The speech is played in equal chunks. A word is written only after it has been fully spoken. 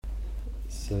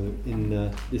So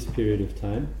in this period of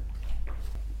time,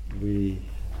 we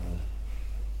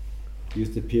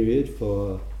use the period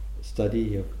for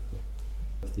study of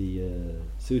the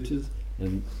sutras,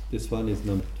 and this one is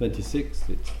number 26.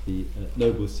 It's the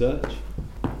Noble Search.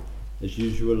 As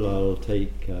usual, I'll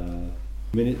take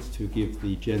minutes to give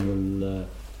the general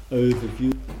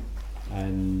overview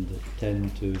and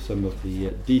attend to some of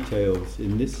the details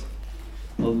in this.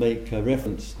 I'll make a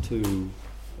reference to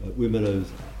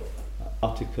Wimalo's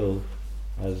article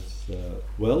as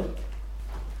well,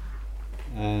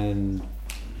 and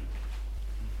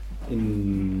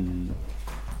in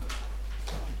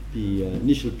the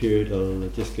initial period I'll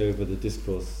just go over the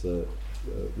discourse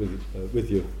with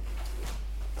you.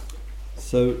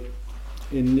 So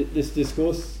in this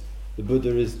discourse the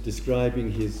Buddha is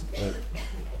describing his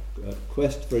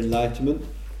quest for enlightenment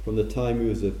from the time he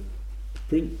was a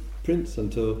prince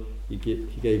until he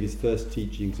gave his first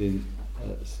teachings in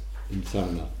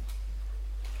Sarnath.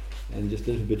 And just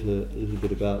a little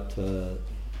bit about the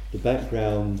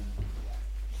background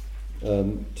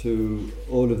to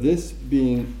all of this,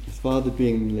 being his father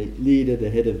being the leader, the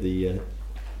head of the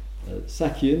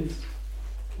Sakyans,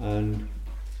 and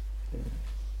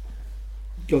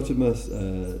Gautama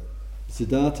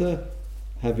Siddhartha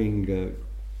having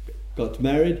got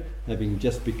married, having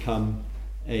just become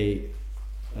a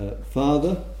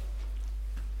father,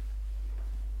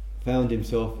 found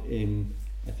himself in,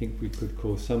 I think we could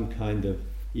call, some kind of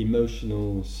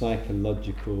emotional,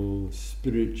 psychological,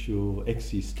 spiritual,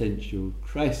 existential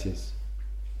crisis,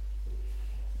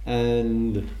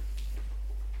 and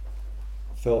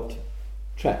felt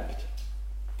trapped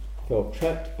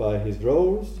by his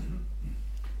roles,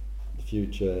 the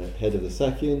future head of the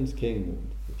Sakyans, king,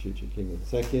 the future king of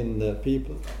the Sakyan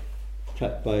people,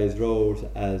 trapped by his roles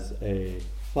as a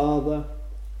father,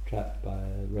 trapped by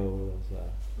a role as a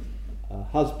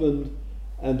husband,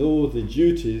 and all the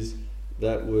duties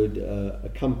that would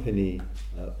accompany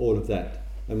all of that.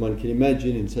 And one can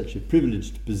imagine, in such a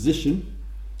privileged position,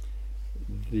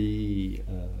 the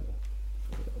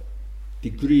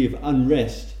degree of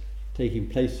unrest taking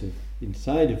place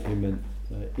inside of him, and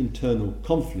internal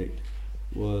conflict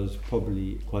was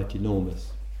probably quite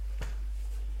enormous.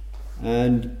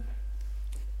 And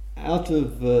out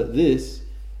of this,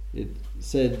 it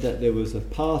said that there was a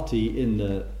party in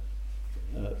the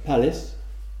palace,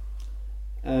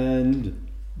 and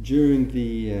during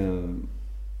the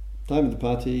time of the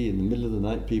party, in the middle of the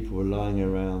night, people were lying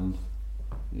around,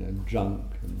 drunk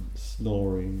and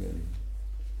snoring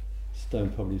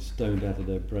and probably stoned out of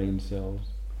their brain cells,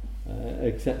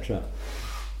 etc.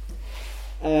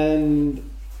 And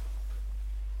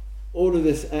all of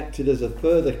this acted as a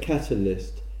further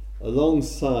catalyst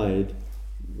alongside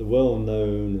the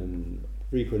well-known and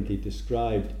frequently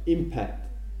described impact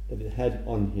that it had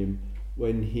on him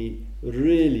when he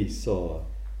really saw,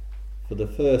 for the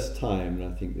first time,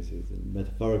 and I think this is in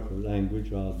metaphorical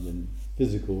language rather than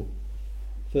physical,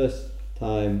 first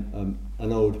time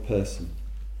an old person,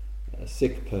 a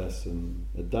sick person,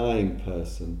 a dying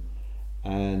person,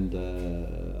 and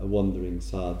a wandering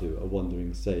sadhu, a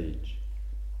wandering sage.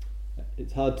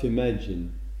 It's hard to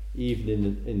imagine,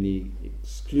 even in the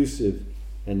exclusive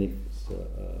and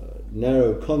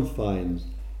narrow confines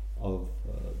of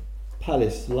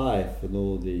palace life and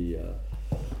all the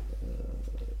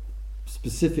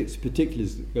specifics,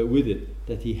 particulars that go with it,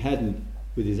 that he hadn't,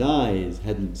 with his eyes,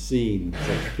 hadn't seen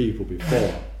such people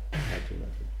before.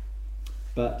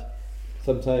 But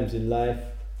sometimes in life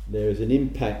there is an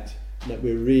impact that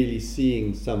we're really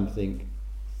seeing something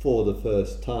for the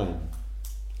first time.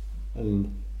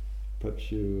 And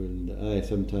perhaps you and I,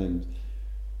 sometimes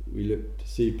we look to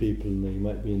see people and they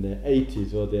might be in their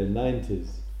 80s or their 90s,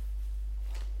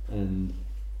 and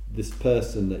this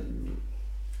person that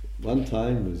one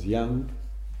time was young,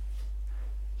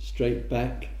 straight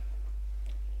back,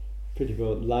 pretty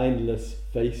well lineless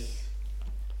face,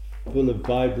 full of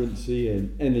vibrancy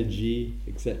and energy,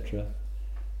 etc.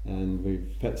 And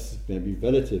we've perhaps maybe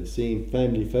relatives seeing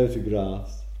family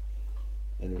photographs,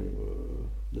 and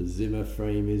the Zimmer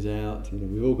frame is out.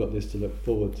 We've all got this to look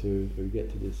forward to if we get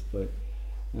to this point,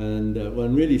 and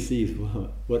one really sees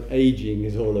what aging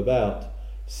is all about.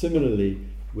 Similarly,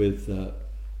 with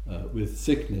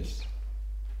sickness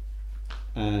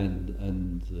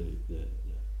and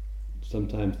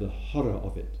sometimes the horror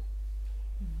of it.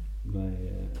 My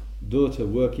daughter,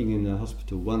 working in a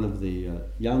hospital, one of the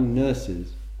young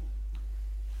nurses,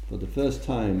 for the first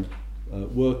time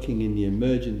working in the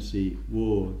emergency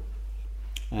ward,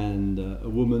 and a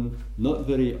woman not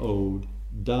very old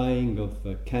dying of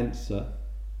cancer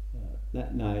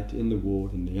that night in the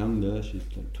ward, and the young nurse, she's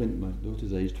like my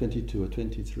daughter's age, 22 or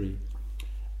 23,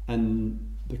 and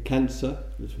the cancer,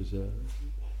 which was a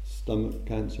stomach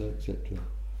cancer, etc.,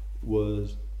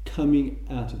 was coming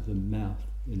out of the mouth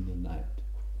in the night.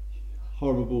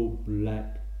 Horrible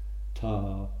black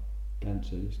tar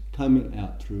cancer is coming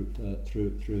out through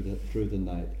the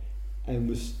night, and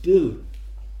was still.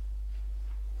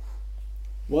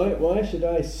 Why should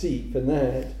I seek for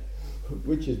that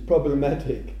which is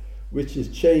problematic, which is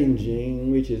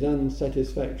changing, which is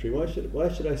unsatisfactory? Why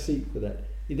should I seek for that?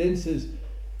 He then says,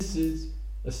 this is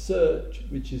a search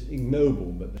which is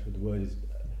ignoble, but that's what the word is,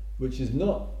 which is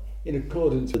not in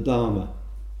accordance with the Dharma.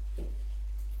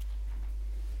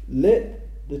 Let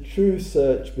the true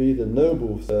search be, the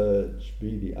noble search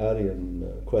be, the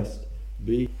Aryan quest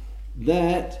be,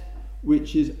 that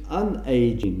which is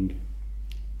unaging,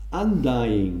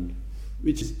 undying,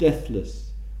 which is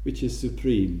deathless, which is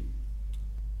supreme.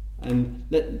 And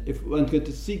if one's going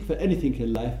to seek for anything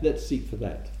in life, let's seek for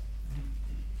that.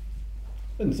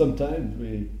 And sometimes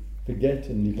we forget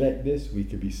and neglect this. We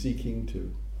could be seeking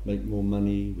to make more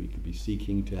money, we could be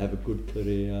seeking to have a good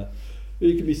career,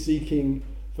 we could be seeking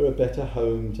for a better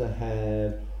home to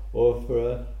have, or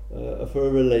for a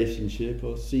relationship,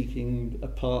 or seeking a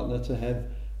partner to have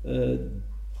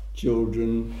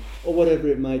children, or whatever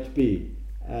it might be.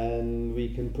 And we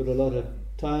can put a lot of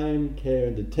time, care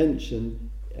and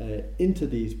attention into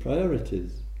these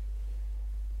priorities,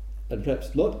 and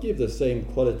perhaps not give the same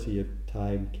quality of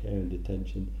time, care and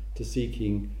attention to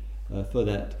seeking for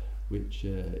that which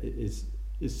is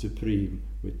supreme,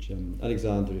 which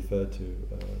Alexander referred to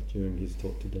during his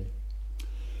talk today.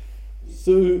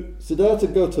 So Siddhartha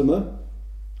Gautama,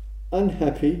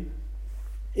 unhappy,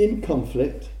 in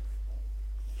conflict,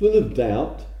 full of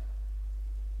doubt,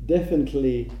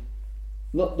 definitely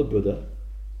not the Buddha,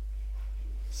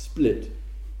 split.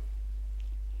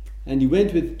 And he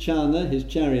went with Chana, his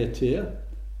charioteer,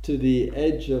 to the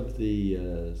edge of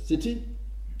the city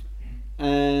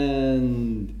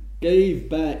and gave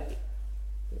back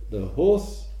the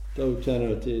horse, told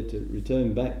Charioteer to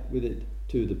return back with it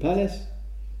to the palace.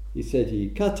 He said he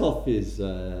cut off his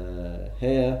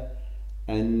hair,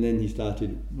 and then he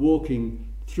started walking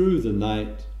through the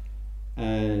night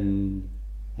and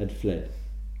had fled.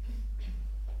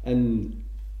 And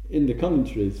in the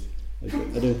commentaries, I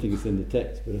don't think it's in the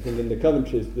text, but I think in the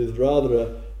commentaries there's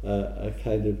rather a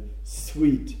kind of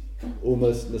sweet,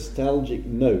 almost nostalgic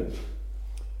note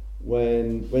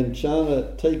when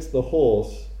Chana takes the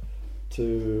horse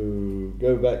to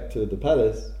go back to the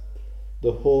palace.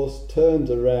 The horse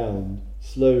turns around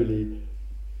slowly,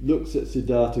 looks at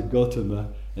Siddhartha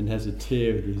Gautama and has a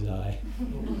tear in his eye.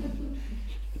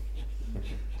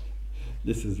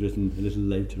 This is written a little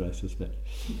later, I suspect.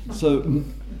 So,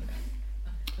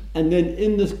 and then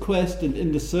in this quest and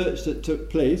in the search that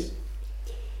took place,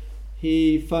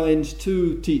 he finds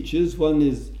two teachers. One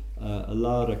is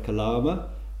Alara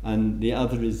Kalama, and the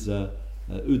other is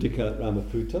Udika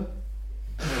Ramaputta.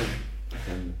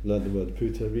 Learned the word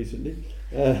Putta recently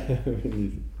when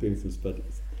he's doing some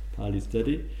Pali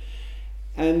study.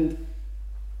 And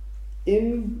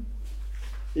in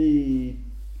the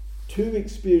two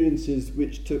experiences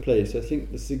which took place, I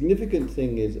think the significant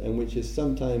thing is, and which is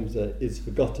sometimes is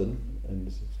forgotten, and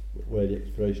this is where the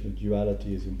exploration of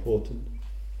duality is important,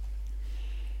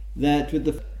 that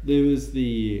there was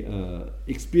the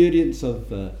experience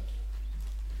of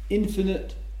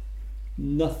infinite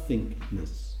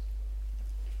nothingness.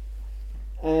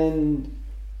 And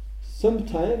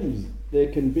sometimes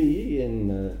there can be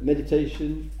in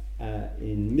meditation,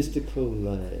 in mystical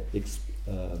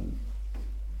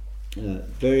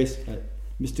various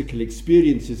mystical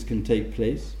experiences can take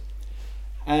place,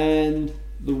 and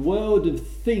the world of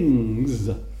things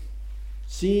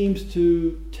seems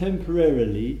to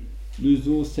temporarily lose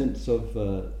all sense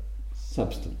of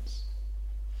substance.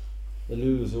 They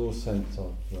lose all sense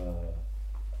of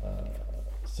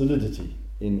solidity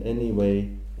in any way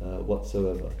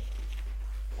whatsoever.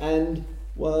 And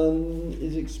one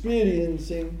is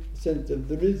experiencing a sense of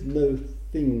there is no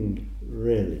thing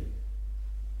really.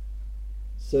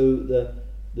 So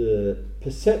the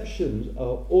perceptions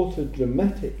are altered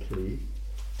dramatically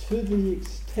to the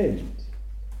extent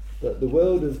that the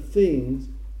world of things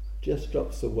just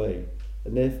drops away,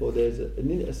 and therefore there's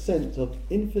a sense of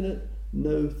infinite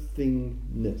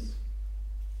no-thingness,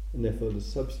 and therefore the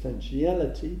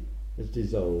substantiality has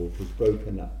dissolved, has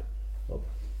broken up.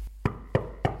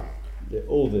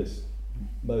 All this,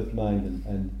 both mind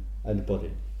and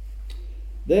body.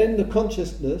 Then the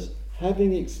consciousness,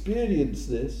 having experienced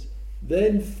this,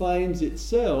 then finds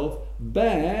itself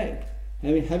back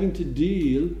having to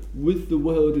deal with the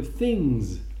world of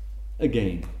things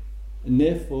again. And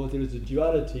therefore there is a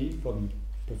duality from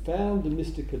profound and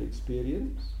mystical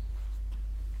experience,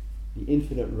 the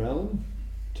infinite realm,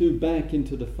 to back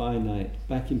into the finite,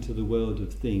 back into the world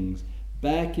of things,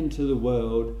 back into the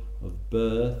world of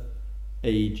birth,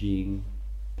 aging,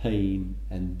 pain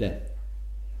and death,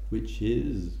 which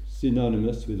is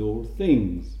synonymous with all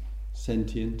things,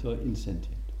 sentient or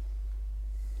insentient.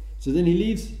 So then he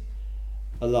leaves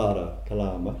Alara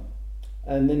Kalama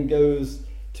and then goes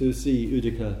to see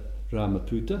Uddaka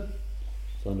Ramaputta,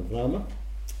 son of Rama,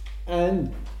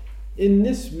 and in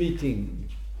this meeting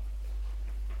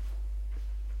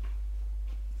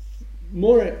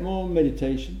more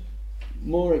meditation,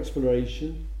 more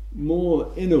exploration,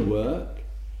 more inner work,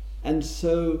 and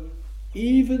so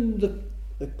even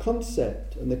the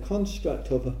concept and the construct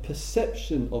of a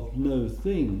perception of no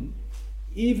thing,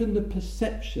 even the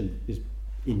perception is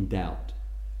in doubt.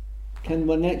 Can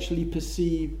one actually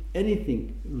perceive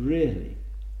anything really?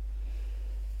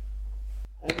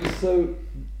 And so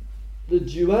the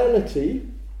duality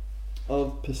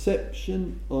of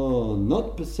perception or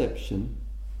not perception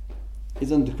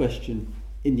is under question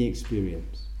in the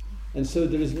experience. And so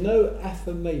there is no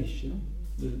affirmation,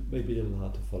 maybe a little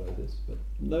hard to follow this, but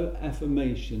no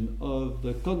affirmation of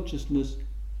the consciousness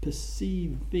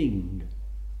perceiving.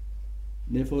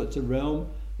 Therefore it's a realm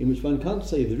in which one can't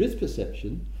say there is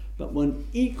perception, but one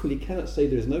equally cannot say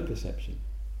there is no perception.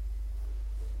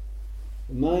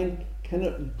 The mind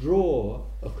cannot draw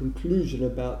a conclusion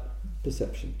about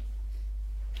perception.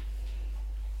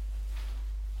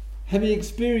 Having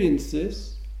experienced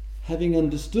this, having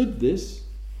understood this,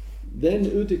 then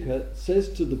Uddaka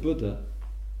says to the Buddha,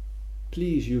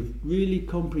 please, you've really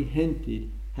comprehended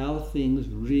how things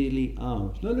really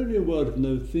are. It's not only a world of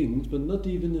no things, but not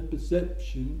even a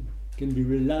perception can be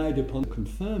relied upon to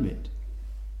confirm it.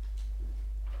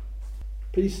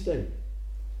 Please stay.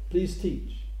 Please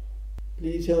teach.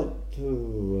 Please help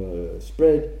to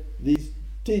spread these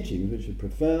teachings, which are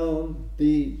profound,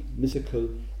 deep, mystical,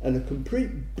 and a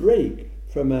complete break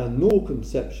from our normal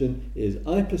conception is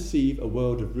I perceive a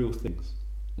world of real things.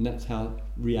 And that's how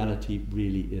reality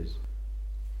really is.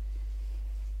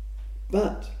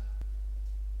 But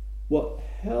what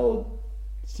held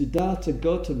Siddhartha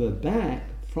Gautama back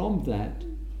from that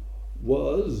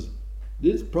was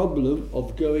this problem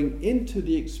of going into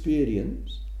the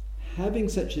experience, having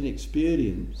such an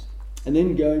experience, and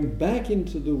then going back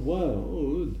into the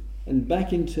world and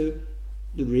back into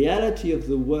the reality of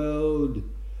the world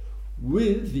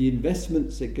with the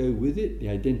investments that go with it, the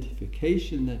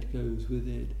identification that goes with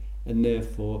it, and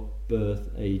therefore birth,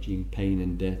 aging, pain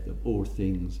and death of all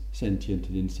things sentient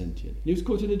and insentient. He was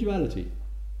caught in a duality.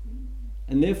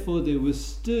 And therefore there was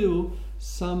still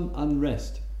some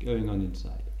unrest going on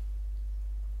inside.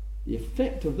 The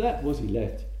effect of that was he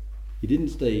left. He didn't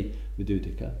stay with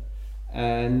Uddaka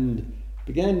and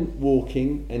began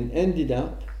walking and ended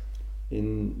up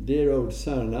in dear old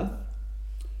Sarnath,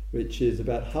 which is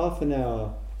about half an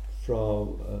hour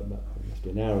from, it must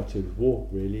be an hour to walk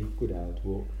really, good hour to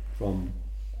walk from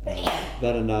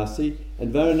Varanasi.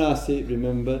 And Varanasi,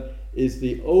 remember, is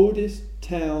the oldest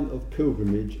town of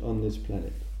pilgrimage on this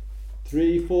planet.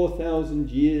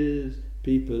 3,000-4,000 years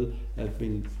people have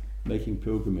been making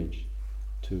pilgrimage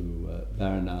to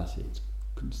Varanasi. It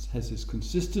has this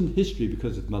consistent history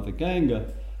because of Mother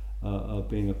Ganga of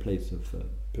being a place of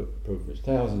pilgrimage,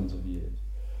 thousands of years.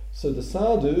 So the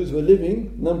sadhus were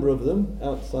living, a number of them,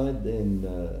 outside in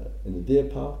the deer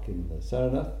park in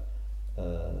Sarnath,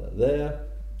 there,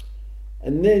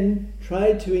 and then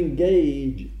tried to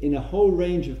engage in a whole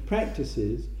range of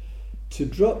practices to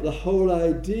drop the whole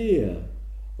idea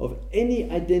of any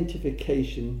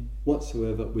identification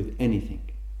whatsoever with anything.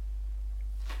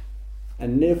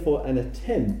 And therefore an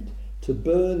attempt to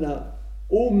burn up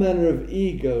all manner of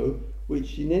ego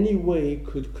which in any way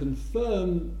could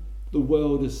confirm the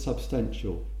world as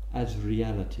substantial, as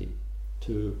reality,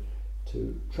 to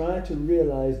try to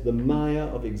realize the Maya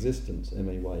of existence,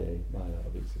 M-A-Y-A, Maya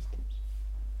of existence.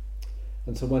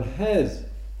 And so one has,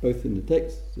 both in the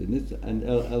text in this and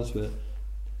elsewhere,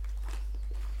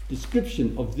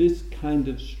 description of this kind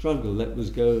of struggle that was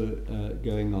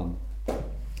going on,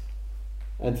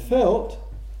 and felt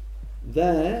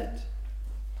that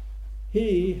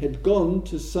he had gone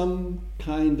to some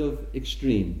kind of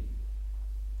extreme.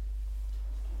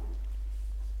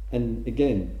 And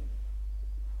again,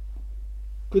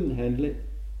 couldn't handle it,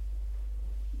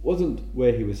 wasn't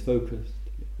where he was focused,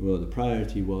 where the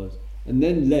priority was, and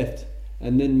then left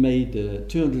and then made a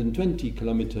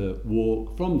 220-kilometre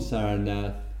walk from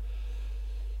Sarnath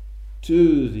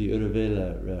to the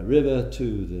Uruvela river,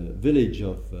 to the village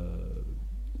of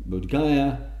Bodh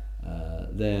Gaya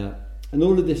there. And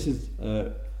all of this is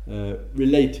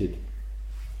related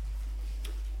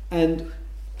And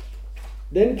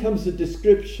then comes the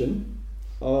description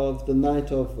of the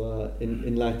night of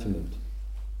enlightenment.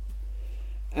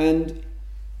 And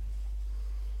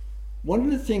one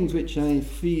of the things which I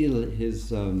feel is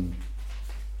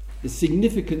the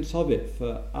significance of it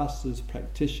for us as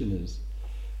practitioners,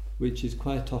 which is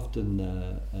quite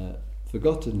often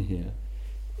forgotten here,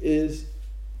 is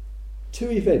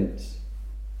two events,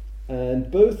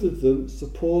 and both of them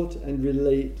support and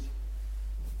relate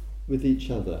with each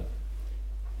other.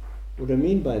 What I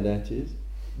mean by that is,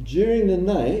 during the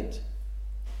night,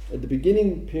 at the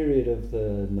beginning period of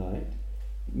the night,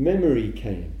 memory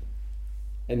came.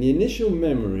 And the initial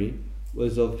memory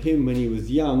was of him when he was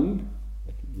young,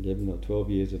 11 or 12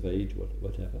 years of age,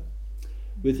 whatever,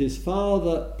 with his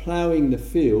father ploughing the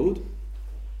field,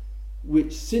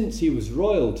 which, since he was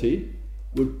royalty,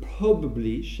 would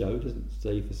probably show, doesn't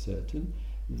say for certain,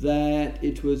 that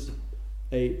it was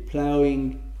a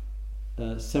ploughing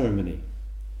ceremony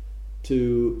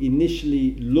to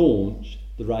initially launch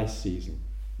the rice season.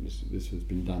 This has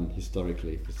been done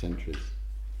historically for centuries.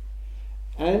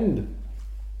 And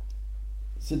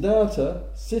Siddhartha,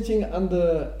 sitting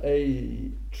under a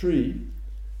tree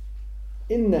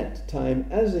in that time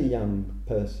as a young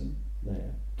person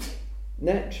there,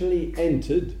 naturally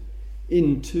entered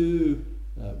into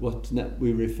what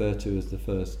we refer to as the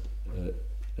first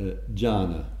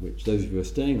jhana, which those of you who are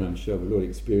staying, I'm sure, will all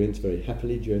experience very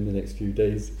happily during the next few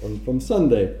days from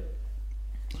Sunday.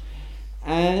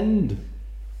 And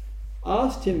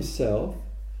asked himself,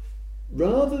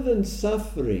 rather than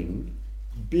suffering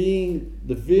being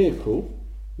the vehicle,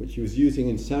 which he was using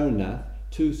in Saranath,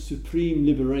 to supreme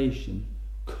liberation,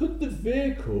 could the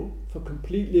vehicle for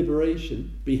complete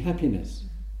liberation be happiness?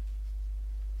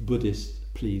 Buddhists,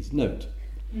 please note.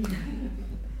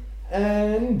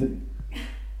 And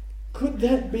could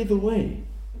that be the way?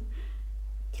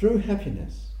 Through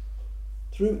happiness,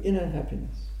 through inner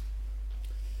happiness.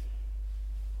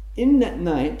 In that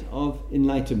night of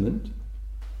enlightenment,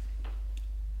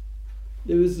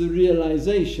 there was the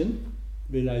realization.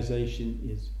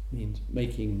 Realization means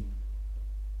making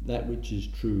that which is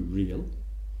true real.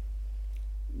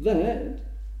 That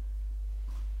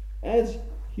as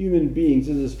human beings,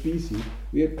 as a species,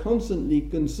 we are constantly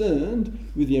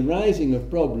concerned with the arising of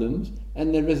problems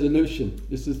and their resolution.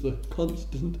 This is the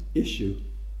constant issue.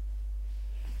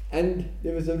 And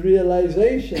there was a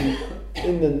realization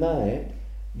in the night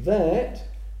that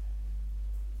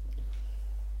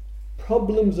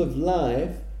problems of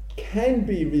life can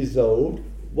be resolved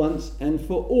once and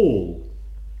for all.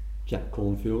 Jack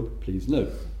Cornfield, please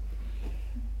note.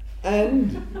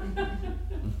 And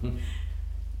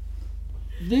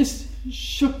this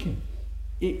shook him.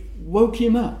 It woke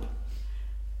him up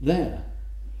there.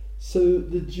 So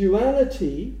the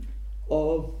duality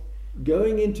of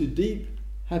going into deep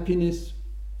happiness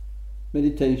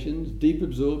meditations, deep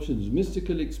absorptions,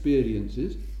 mystical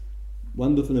experiences,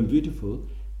 wonderful and beautiful,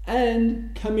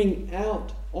 and coming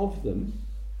out of them,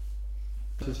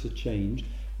 just a change,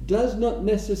 does not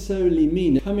necessarily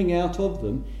mean coming out of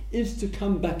them is to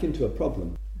come back into a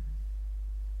problem.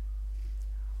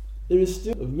 There is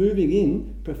still of moving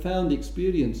in profound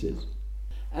experiences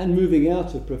and moving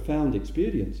out of profound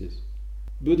experiences.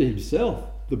 Buddha himself,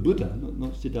 the Buddha,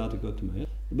 not Siddhartha Gautama,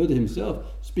 the Buddha himself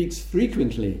speaks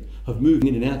frequently of moving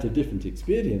in and out of different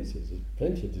experiences. There's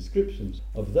plenty of descriptions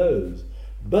of those.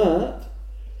 But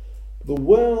the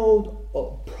world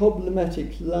of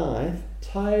problematic life,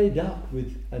 tied up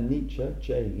with anicca,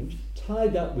 change,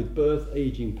 tied up with birth,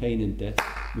 aging, pain and death,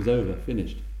 was over,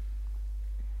 finished.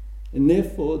 And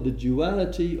therefore the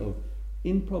duality of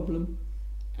in problem,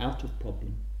 out of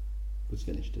problem, was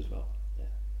finished as well. Yeah.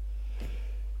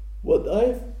 What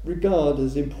I regard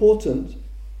as important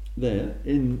there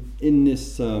in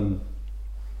this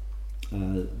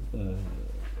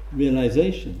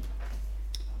realization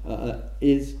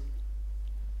is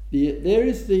there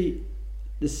is the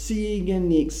seeing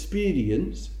and the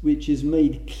experience which is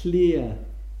made clear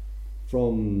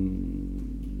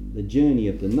from the journey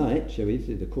of the night, shall we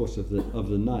say, the course of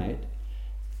the night,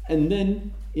 and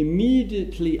then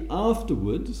immediately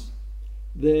afterwards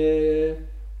there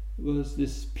was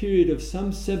this period of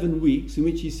some 7 weeks in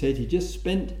which he said he just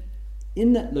spent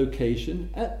in that location,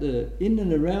 in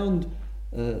and around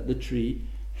the tree,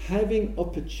 having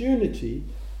opportunity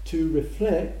to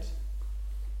reflect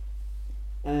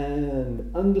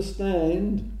and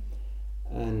understand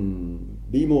and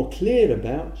be more clear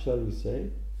about, shall we say,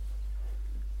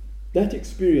 that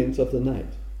experience of the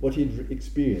night, what he'd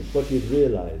experienced, what he'd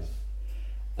realized.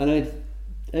 And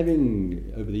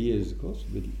having over the years, of course,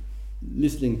 with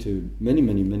listening to many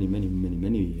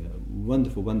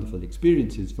wonderful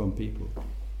experiences from people,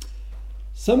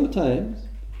 sometimes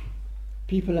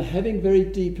people are having very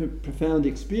deep and profound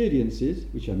experiences,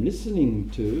 which I'm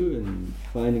listening to and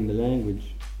finding the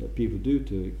language that people do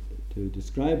to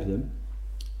describe them,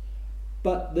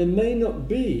 but there may not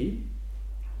be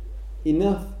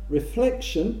enough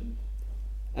reflection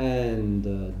and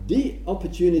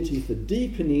opportunity for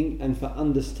deepening and for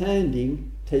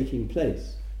understanding taking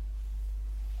place.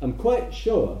 I'm quite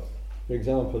sure, for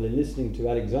example, in listening to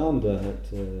Alexander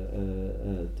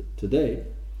today,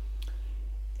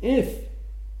 if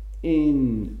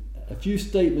in a few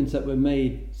statements that were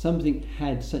made something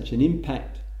had such an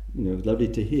impact, lovely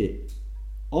to hear,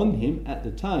 on him at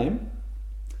the time,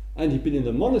 and he'd been in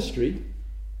the monastery,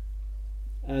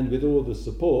 and with all the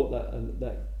support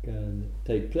that can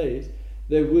take place,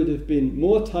 there would have been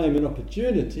more time and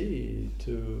opportunity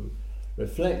to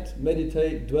reflect,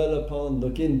 meditate, dwell upon,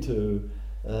 look into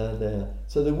there.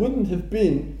 So there wouldn't have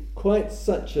been quite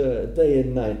such a day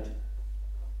and night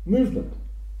movement,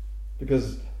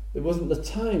 because there wasn't the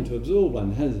time to absorb.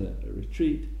 One has a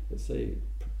retreat, let's say,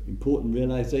 important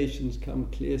realizations come,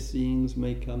 clear seeings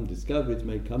may come, discoveries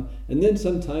may come, and then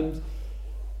sometimes,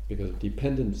 because of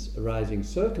dependence arising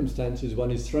circumstances, one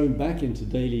is thrown back into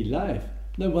daily life.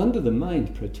 No wonder the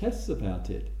mind protests about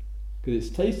it, because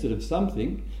it's tasted of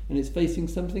something and it's facing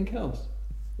something else.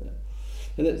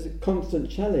 And it's a constant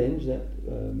challenge that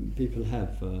people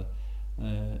have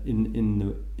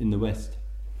in the West.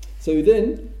 So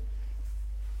then,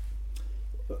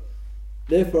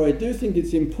 therefore, I do think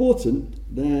it's important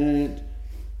that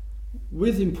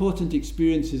with important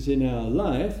experiences in our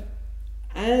life,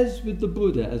 as with the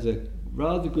Buddha, as a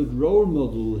rather good role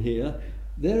model here,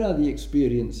 there are the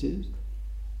experiences,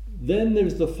 then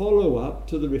there's the follow-up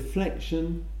to the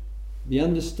reflection, the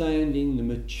understanding, the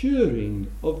maturing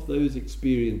of those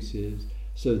experiences,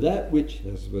 so that which,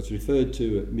 as was referred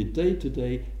to at midday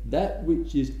today, that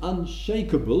which is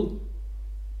unshakable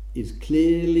is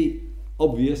clearly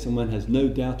obvious and one has no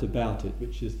doubt about it,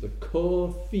 which is the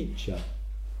core feature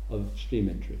of stream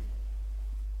entry.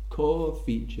 Core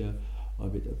feature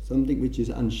of it, something which is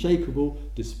unshakable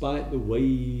despite the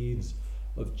waves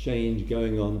of change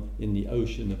going on in the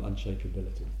ocean of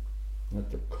unshakability. That's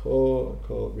the core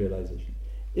realization.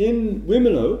 In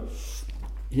Wimelo,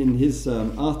 in his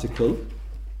article,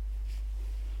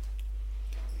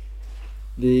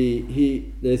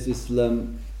 there's this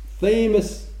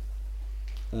famous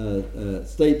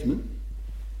statement.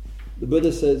 The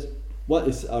Buddha says,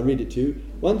 I'll read it to you.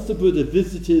 Once the Buddha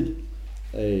visited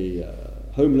a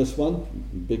homeless one,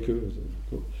 bhikkhu, as it's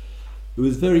called, who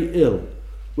was very ill.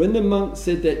 When the monk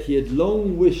said that he had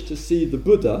long wished to see the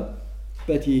Buddha,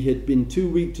 but he had been too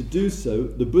weak to do so,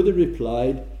 the Buddha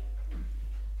replied,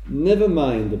 "Never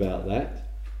mind about that."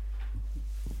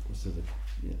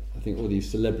 I think all these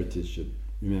celebrities should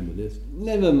remember this.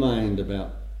 Never mind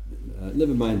about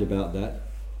that.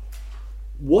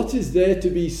 What is there to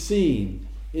be seen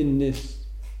in this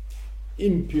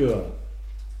impure?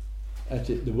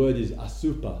 The word is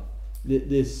asupa.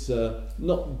 This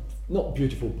not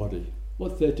beautiful body.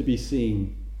 What's there to be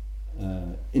seen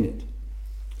in it?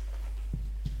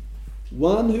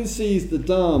 One who sees the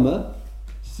Dharma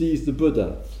sees the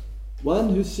Buddha. One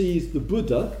who sees the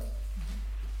Buddha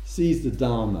sees the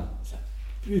Dharma. It's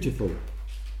beautiful.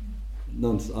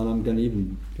 And I'm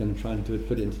going to try and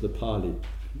put it into the Pali.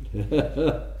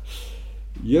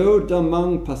 Yo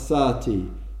dhammang pasati,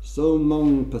 so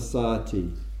mang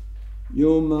pasati.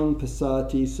 Yo mang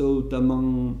pasati, so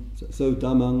dhammang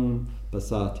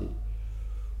pasati.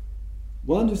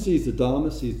 One who sees the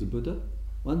Dharma sees the Buddha.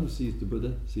 One who sees the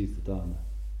Buddha sees the Dharma.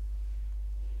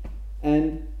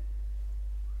 And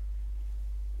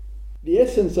the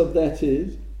essence of that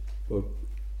is,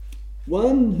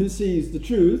 one who sees the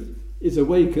truth is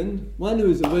awakened. One who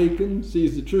is awakened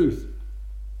sees the truth.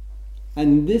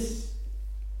 And this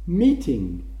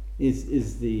meeting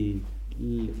is the,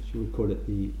 shall we call it,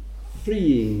 the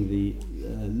freeing, the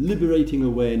liberating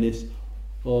awareness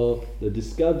of the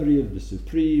discovery of the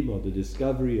Supreme, or the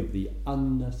discovery of the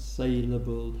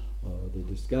unassailable, or the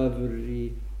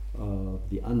discovery of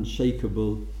the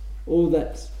unshakable. All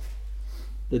that's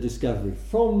the discovery.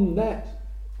 From that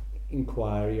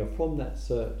inquiry, or from that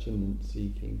search and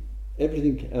seeking,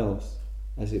 everything else,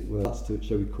 as it were, starts to,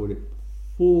 shall we call it,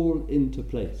 fall into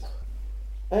place.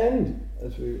 And,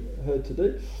 as we heard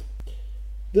today,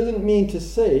 doesn't mean to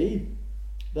say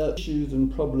that issues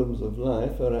and problems of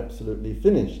life are absolutely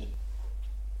finished.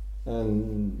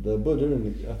 And the Buddha, and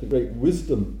I think the great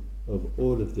wisdom of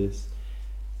all of this,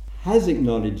 has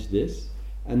acknowledged this,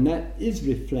 and that is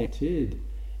reflected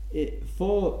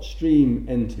for stream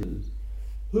enterers,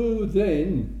 who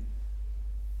then,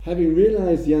 having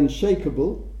realized the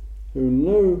unshakable who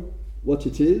know what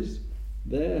it is.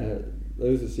 There,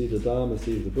 those who see the Dharma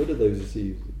see the Buddha, those who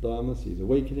see the Dharma see the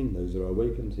awakening, those who are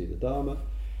awakened see the Dharma,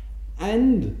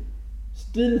 and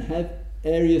still have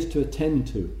areas to attend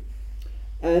to.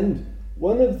 And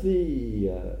one of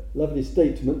the lovely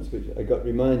statements which I got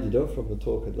reminded of from the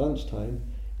talk at lunchtime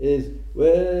is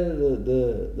where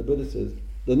the Buddha says,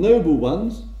 the noble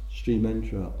ones, Sri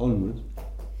Mantra onwards,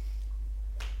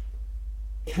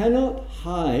 cannot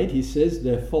hide, he says,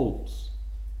 their faults.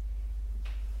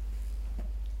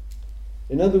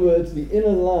 In other words, the inner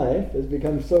life has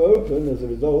become so open as a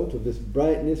result of this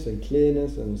brightness and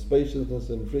clearness and spaciousness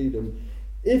and freedom.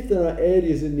 If there are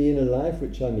areas in the inner life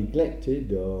which are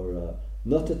neglected or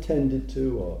not attended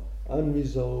to or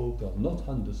unresolved or not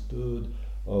understood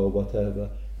or whatever,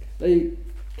 they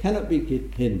cannot be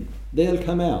hidden. They'll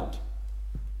come out.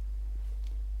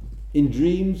 In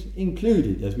dreams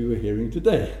included, as we were hearing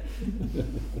today.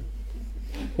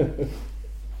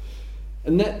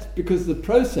 And that's because the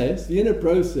process, the inner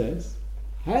process,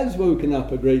 has woken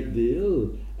up a great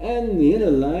deal, and the inner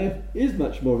life is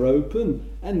much more open,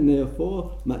 and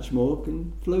therefore much more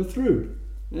can flow through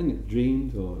in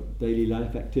dreams or daily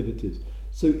life activities.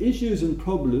 So issues and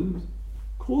problems,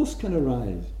 of course, can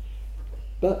arise.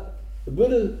 But the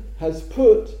Buddha has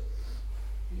put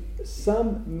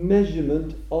some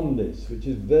measurement on this, which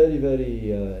is very,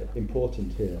 very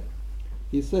important here.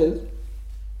 He says,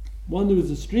 one who is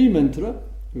a Sri Mantra,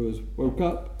 who has woke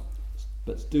up,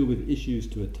 but still with issues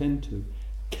to attend to,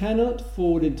 cannot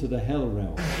fall into the hell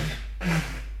realm.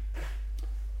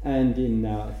 And in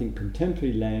now, I think,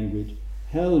 contemporary language,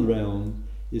 hell realm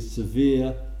is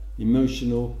severe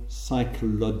emotional,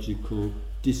 psychological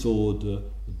disorder,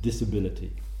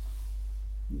 disability.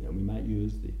 You know, we might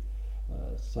use the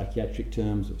psychiatric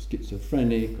terms of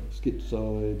schizophrenic or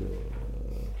schizoid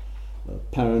or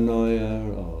paranoia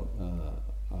or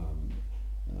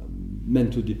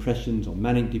mental depressions or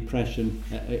manic depression,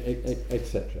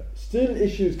 etc. Still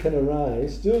issues can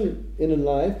arise, still inner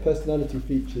life, personality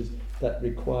features that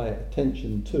require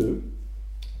attention to,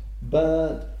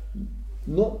 but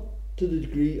not to the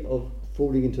degree of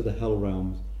falling into the hell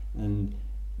realms, and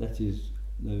that is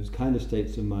those kind of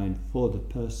states of mind for the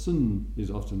person is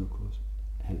often, of course,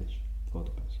 hellish for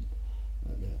the person.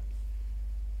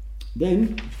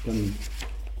 Then,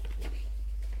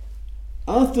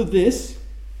 after this,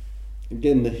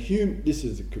 again, this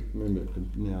is, remember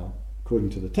now, according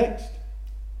to the text,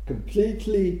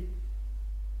 completely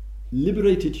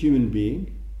liberated human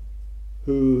being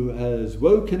who has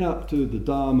woken up to the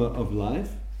Dharma of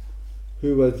life,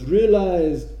 who has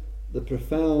realized the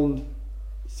profound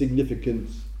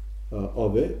significance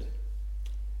of it,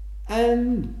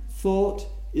 and thought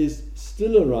is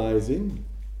still arising.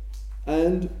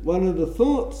 And one of the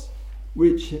thoughts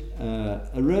which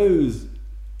arose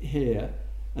here,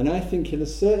 and I think in a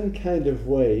certain kind of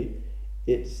way,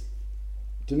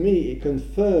 to me it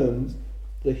confirms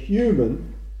the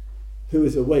human who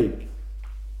is awake.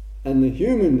 And the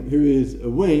human who is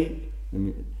awake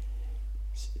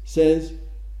says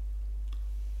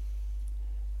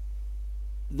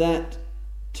that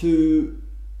to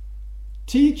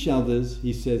teach others,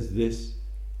 he says this,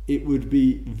 it would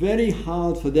be very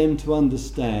hard for them to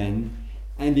understand,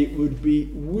 and it would be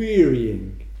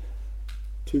wearying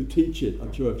to teach it.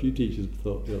 I'm sure a few teachers have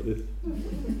thought about this.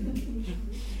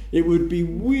 It would be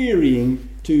wearying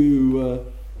to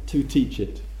teach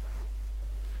it.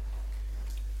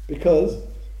 Because,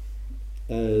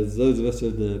 as those of us who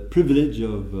have the privilege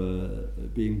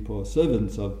of being poor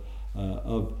servants of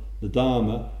the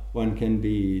Dharma, one can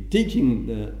be teaching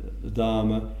the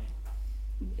Dharma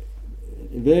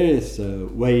in various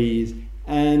ways,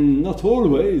 and not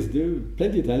always do.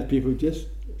 Plenty of times people just,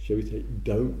 shall we say,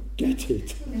 don't get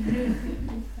it.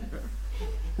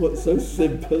 What's so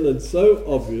simple and so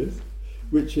obvious,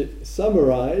 which it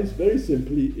summarised very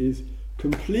simply, is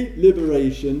complete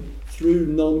liberation through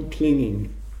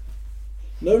non-clinging.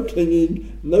 No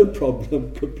clinging, no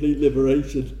problem, complete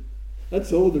liberation.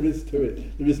 That's all there is to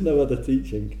it. There is no other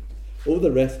teaching. All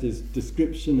the rest is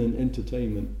description and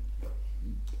entertainment.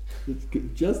 It's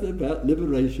just about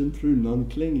liberation through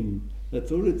non-clinging.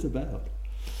 That's all it's about.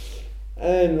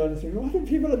 And one thinks, why don't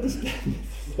people understand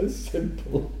this? It's so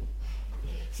simple.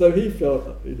 So he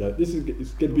felt, this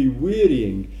is going to be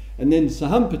wearying. And then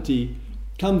Sahampati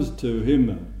comes to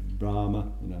him,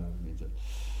 Brahma, means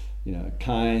a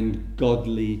kind,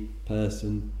 godly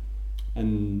person,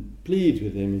 and pleads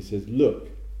with him. He says, look,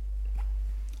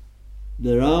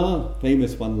 there are,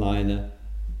 famous one-liner,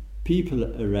 people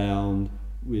around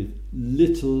with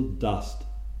little dust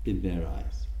in their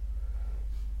eyes.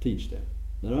 Teach them.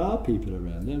 There are people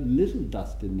around, there are little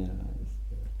dust in their eyes.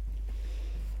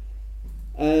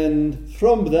 And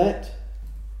from that,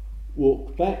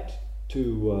 walked back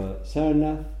to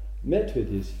Sarnath, met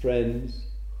with his friends,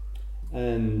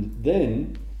 and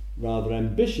then, rather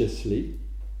ambitiously,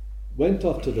 went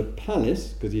off to the palace,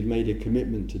 because he'd made a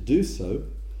commitment to do so,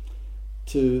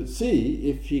 to see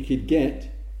if he could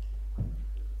get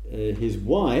his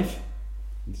wife,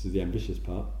 this is the ambitious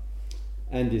part,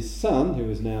 and his son, who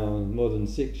was now more than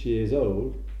 6 years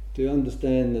old, to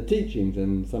understand the teachings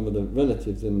and some of the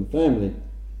relatives and the family.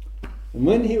 And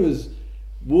when he was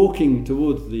walking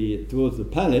towards the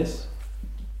palace,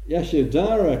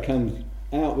 Yashodhara comes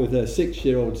out with her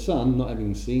 6-year-old son, not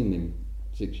having seen him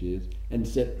 6 years, and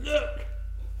said, "Look,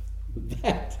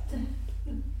 that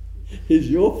is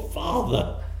your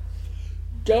father.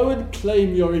 Go and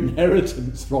claim your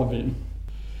inheritance from him."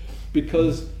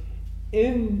 Because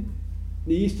in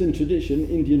the Eastern tradition,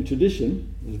 Indian tradition,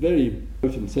 there's a very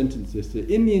important sentence this, the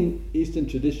Indian Eastern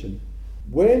tradition,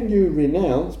 when you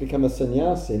renounce, become a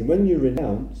sannyasin, when you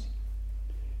renounce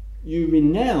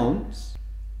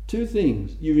two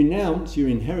things. You renounce your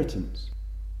inheritance.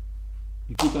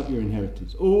 You give up your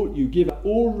inheritance. Or you give up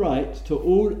all rights to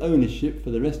all ownership for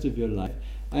the rest of your life,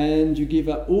 and you give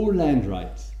up all land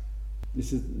rights.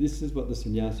 This is what the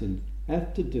sannyasin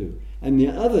have to do. And the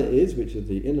other is, which is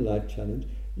the inner life challenge,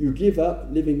 you give up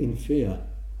living in fear.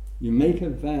 You make a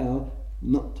vow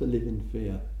not to live in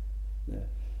fear. Yeah.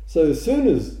 So as soon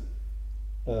as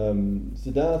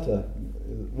Siddhartha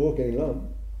is walking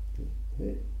along,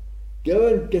 go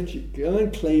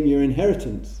and claim your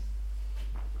inheritance.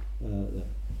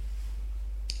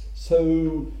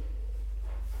 So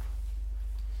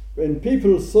when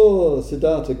people saw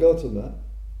Siddhartha Gautama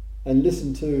and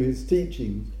listened to his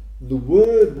teachings, the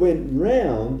word went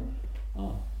round,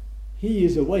 he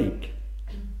is awake,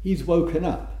 he's woken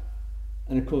up.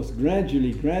 And of course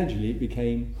gradually it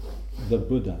became the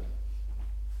Buddha.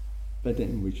 But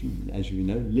then, which, as you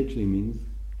know, literally means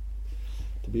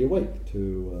to be awake,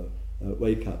 to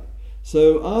wake up.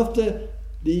 So after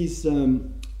these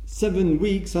 7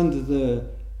 weeks under the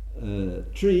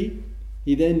tree,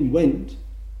 he then went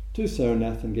to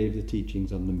Sarnath and gave the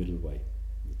teachings on the middle way,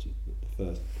 which is the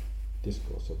first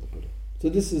discourse of the Buddha. So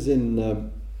this is in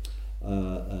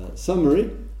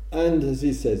summary, and as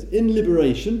he says, in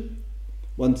liberation,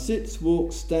 one sits,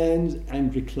 walks, stands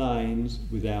and reclines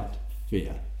without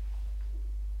fear.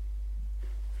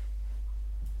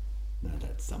 Now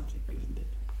that's something, isn't it?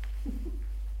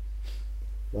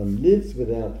 One lives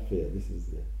without fear. This is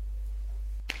the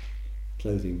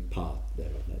closing part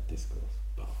there of that discourse.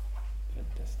 Oh,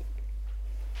 fantastic.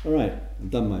 All right,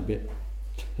 I've done my bit.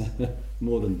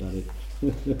 More than done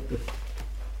it.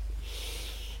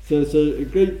 So it's a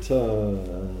great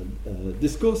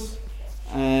discourse,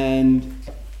 and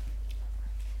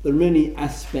there are many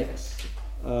aspects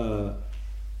of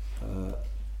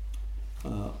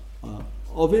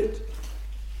it,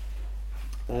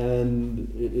 and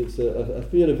it's I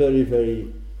feel a very,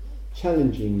 very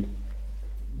challenging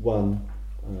one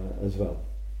as well,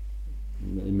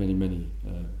 in many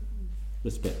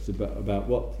respects, about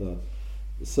what the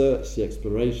search, the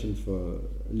exploration for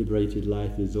a liberated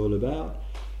life is all about,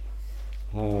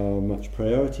 how much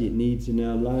priority it needs in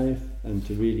our life, and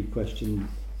to really question,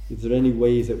 is there any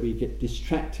ways that we get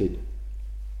distracted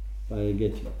by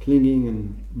getting clinging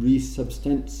and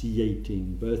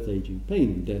resubstantiating birth, aging, pain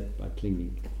and death by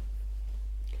clinging.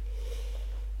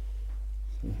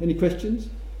 Any questions?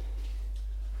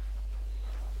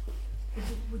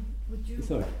 Would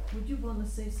you want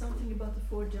to say something about the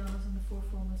 4 jhanas and the 4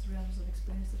 formless realms of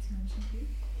experience that's mentioned here?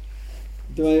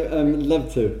 Do I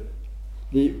love to?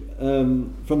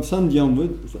 From Sunday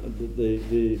onward,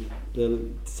 they'll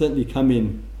certainly come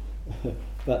in,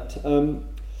 but a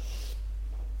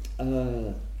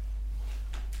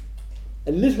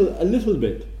little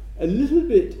bit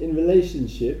in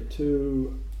relationship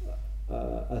to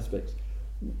aspects.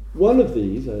 One of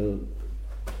these,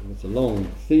 it's a long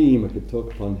theme I could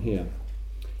talk upon here.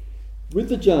 With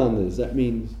the jhanas, that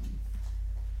means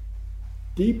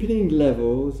deepening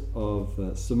levels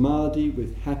of samadhi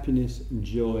with happiness and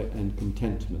joy and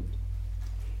contentment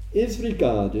is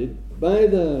regarded by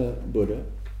the Buddha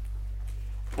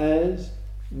as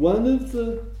one of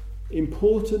the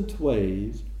important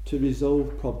ways to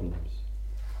resolve problems.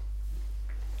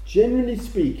 Generally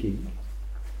speaking,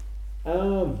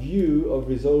 our view of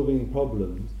resolving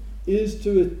problems is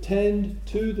to attend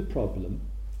to the problem,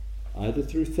 either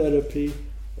through therapy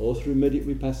or through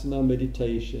vipassana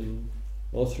meditation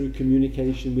or through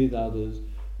communication with others.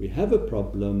 We have a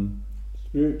problem,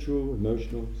 spiritual,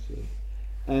 emotional,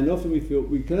 and often we feel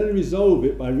we can only resolve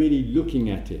it by really looking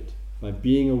at it, by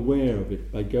being aware of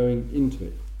it, by going into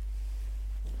it.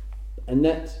 And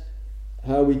that's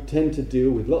how we tend to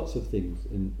deal with lots of things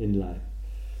in life.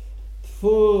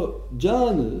 For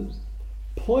jhanas,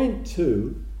 point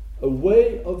to a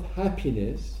way of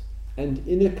happiness and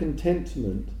inner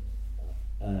contentment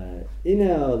in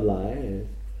our life,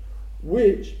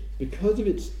 which, because of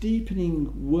its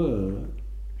deepening work,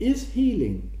 is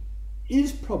healing,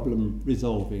 is problem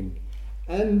resolving.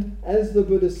 And as the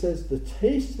Buddha says, the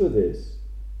taste for this,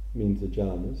 means the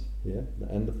jhanas here,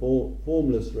 and the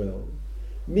formless realm,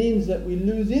 means that we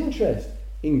lose interest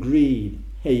in greed,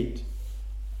 hate,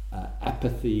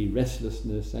 apathy,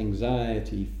 restlessness,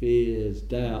 anxiety, fears,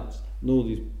 doubts, and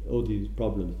all these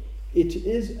problems. It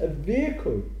is a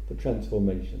vehicle for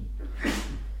transformation.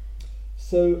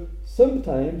 So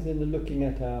sometimes in the looking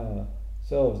at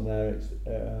ourselves and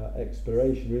our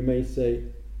exploration, we may say,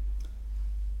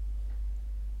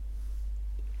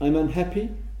 I'm unhappy,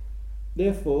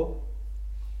 therefore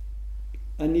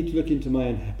I need to look into my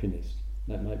unhappiness.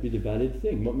 That might be the valid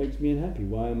thing. What makes me unhappy?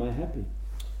 Why am I happy?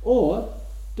 Or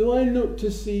do I look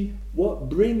to see what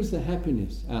brings the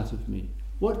happiness out of me?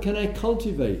 What can I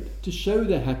cultivate to show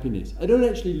the happiness? I don't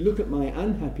actually look at my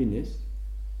unhappiness.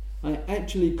 I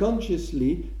actually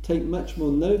consciously take much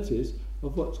more notice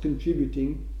of what's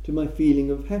contributing to my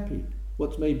feeling of happy.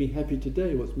 What's made me happy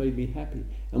today? What's made me happy?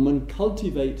 And one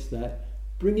cultivates that.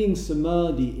 Bringing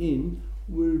samadhi in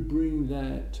will bring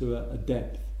that to a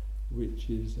depth which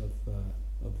is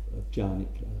of jhanic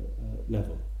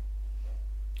level.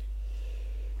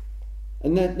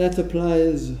 And that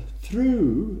applies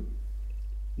through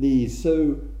these.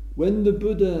 So when the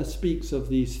Buddha speaks of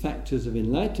these factors of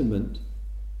enlightenment,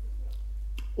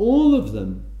 all of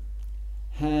them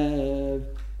have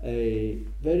a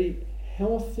very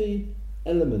healthy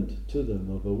element to them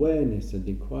of awareness and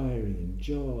inquiry and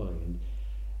joy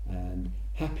and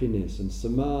happiness and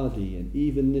samadhi and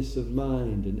evenness of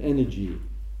mind and energy.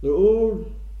 They're all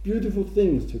beautiful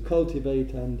things to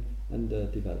cultivate and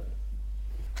develop.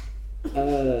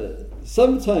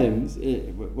 Sometimes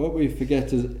what we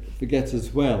forget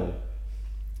as well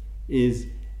is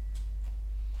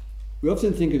we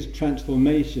often think of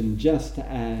transformation just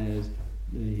as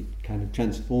the kind of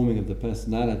transforming of the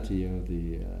personality or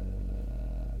the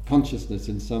consciousness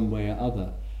in some way or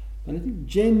other. And I think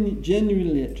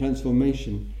genuinely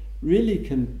transformation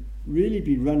can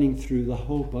be running through the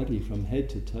whole body from head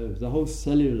to toe, the whole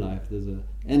cellular life. There's an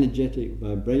energetic,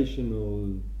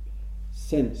 vibrational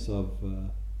sense of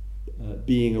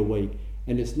being awake,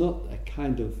 and it's not a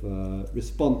kind of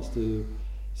response to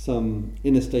some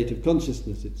inner state of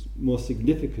consciousness. It's more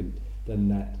significant than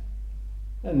that.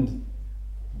 And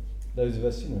those of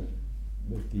us,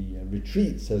 with the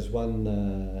retreats as one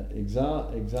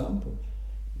example,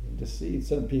 to see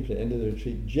some people at the end of the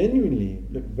retreat genuinely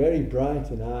look very bright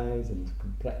in eyes and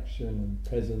complexion and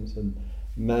presence and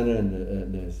manner,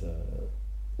 and there's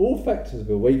all factors of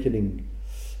awakening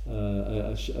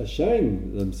are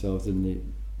showing themselves in the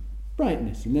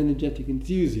brightness and energetic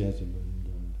enthusiasm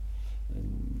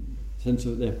and sense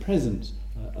of their presence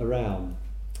around.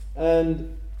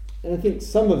 And I think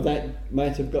some of that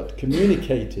might have got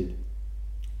communicated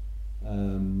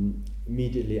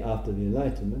immediately after the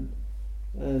Enlightenment,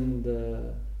 and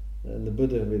the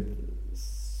Buddha, with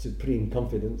supreme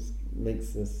confidence,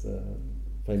 makes this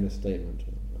famous statement: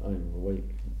 "I'm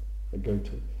awake. I go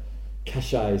to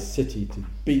Kashai's city to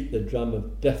beat the drum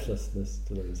of deathlessness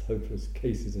to those hopeless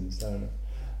cases in Sara."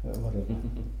 Whatever.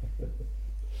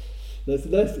 It's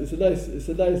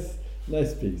a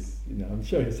nice piece. I'm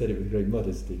sure he said it with great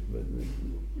modesty, but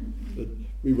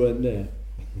we weren't there.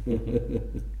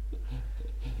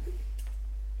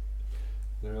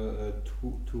 There are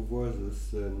two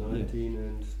verses, 19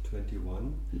 and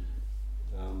 21.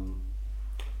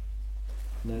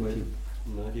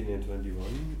 19 and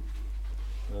 21.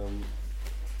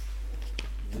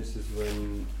 This is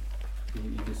when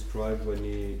he described when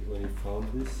he found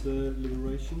this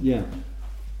liberation. Yeah.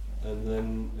 And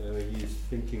then he's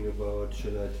thinking about,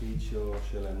 shall I teach or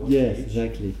shall I not teach? Yes,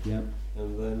 exactly. Yeah.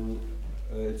 And then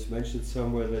it's mentioned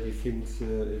somewhere that he thinks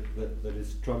that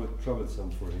it's troublesome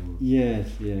for him. Yes,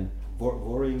 yeah.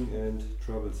 Worrying and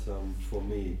troublesome for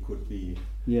me could be,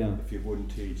 if he wouldn't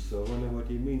teach. So I wonder what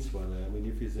he means by that. I mean,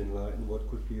 if he's enlightened, what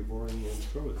could be worrying and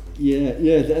troublesome? Yeah.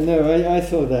 No, I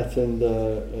saw that and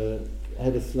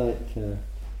had a slight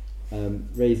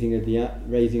raising of the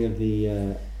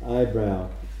eyebrow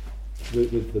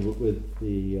with the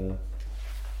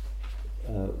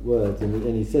words,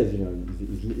 and he says,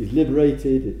 he's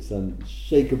liberated, it's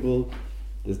unshakable,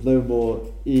 there's no more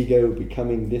ego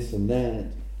becoming this and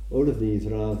that. All of these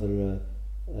rather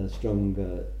strong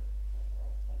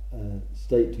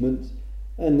statements,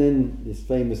 and then this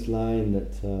famous line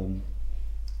that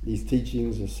these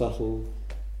teachings are subtle,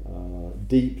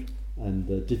 deep,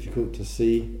 and difficult to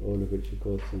see, all of which, of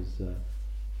course,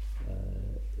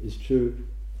 is true.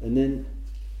 And then,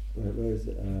 where is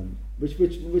it?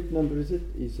 Which number is it?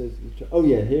 He says, oh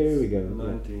yeah, here we go.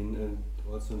 19 and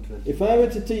also 20. If I were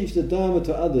to teach the Dharma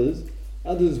to others,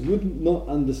 others would not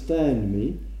understand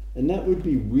me, and that would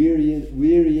be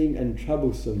wearying and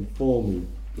troublesome for me.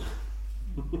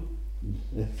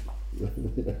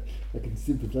 I can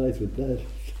sympathise with that.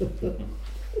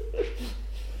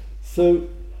 So,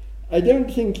 I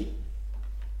don't think.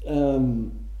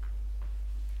 Well,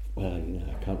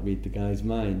 I can't read the guy's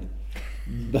mind,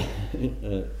 but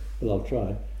I'll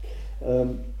try.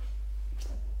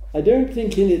 I don't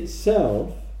think in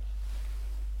itself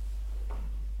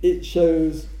it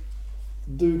shows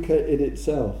dukkha in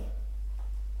itself.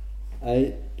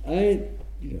 I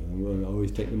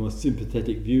always take the more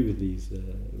sympathetic view with these,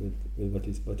 with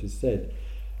what is said,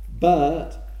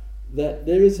 but that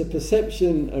there is a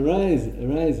perception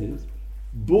arises,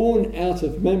 born out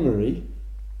of memory.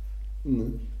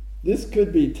 This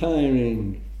could be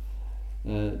tiring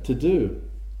to do,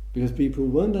 because people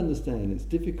won't understand. It's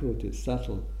difficult. It's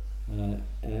subtle,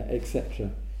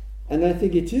 etc. And I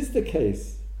think it is the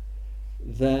case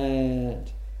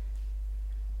that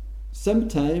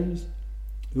sometimes,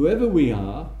 whoever we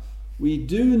are, we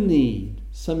do need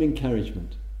some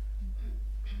encouragement.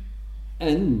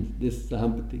 And this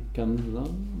Sahampati comes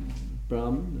along,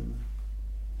 Brahman,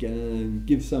 and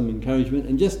gives some encouragement,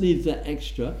 and just needs that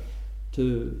extra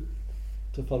to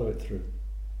follow it through.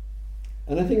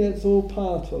 And I think that's all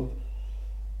part of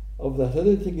that. I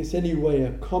don't think it's any way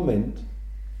a comment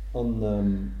on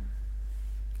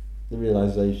the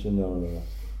realization or a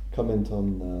comment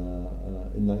on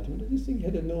enlightenment. I just think he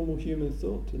had a normal human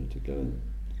thought, and to go and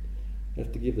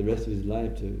have to give the rest of his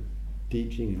life to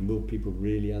teaching, and will people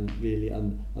really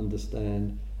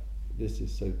understand this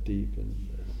is so deep, and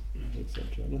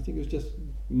etc. And I think it was just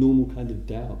normal kind of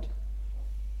doubt.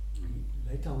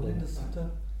 Later on in the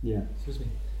sutta, excuse me.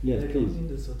 Yes, later please. on in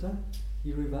the sutta,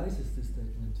 he revises this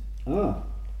statement.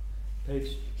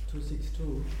 Page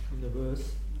 262 in the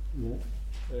verse.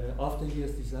 After he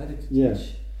has decided to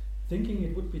teach, thinking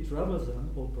it would be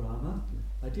troublesome, O Brahma,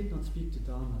 I did not speak to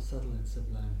Dharma, subtle and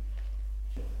sublime.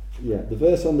 The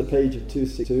verse on the page of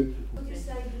 262. What do you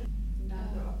say?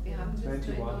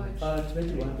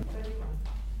 21.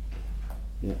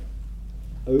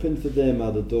 Open for them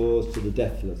are the doors to the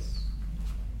deathless.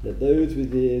 Let those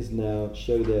with ears now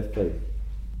show their faith.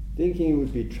 Thinking it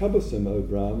would be troublesome, O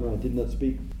Brahma, I did not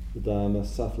speak the Dharma,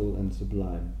 subtle and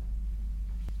sublime.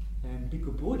 And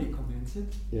Bhikkhu Bodhi comments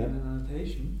it in an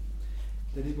annotation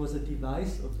that it was a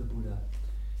device of the Buddha,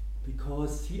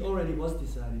 because he already was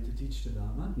decided to teach the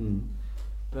Dharma,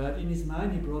 but in his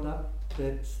mind he brought up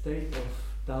that state of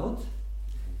doubt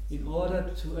in order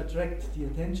to attract the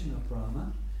attention of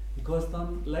Brahma, because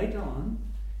then later on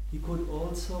he could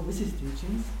also, with his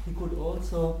teachings, he could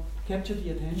also capture the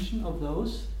attention of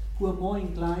those who are more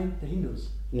inclined, the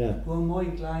Hindus, who are more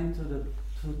inclined to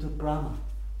Brahma.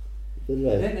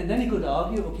 And then he could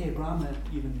argue, okay, Brahma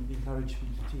even encouraged me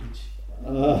to teach.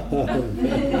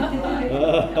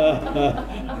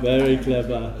 Very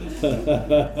clever.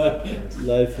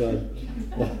 Nice one.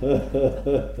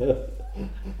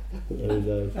 Very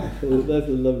nice. That's a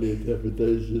lovely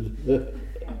interpretation.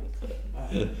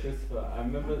 I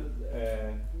remember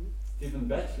Stephen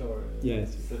Batchelor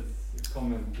said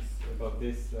comment about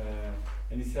this,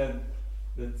 and he said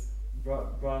that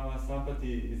Brahma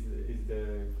Sampati is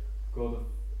the god of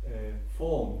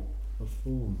form. Of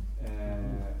form.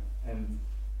 And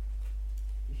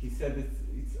he said it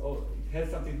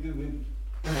has something to do with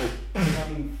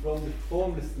coming from the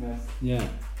formlessness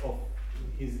of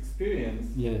his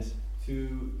experience to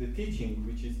the teaching,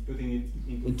 which is putting it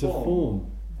into form.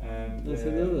 And that's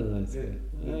another nice way.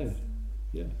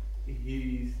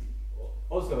 He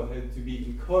also had to be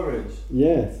encouraged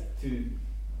to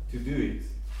do it,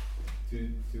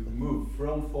 to move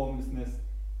from formlessness.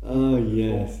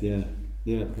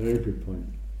 Very good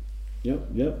point.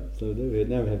 So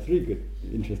now we have three good,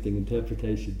 interesting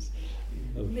interpretations.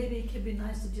 Maybe it could be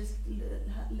nice to just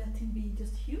let him be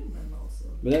just human also.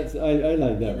 But that's I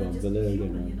like that one. Just but there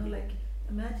human, again, like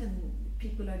imagine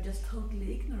people are just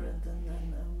totally ignorant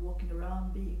and walking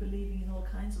around believing in all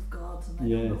kinds of gods and I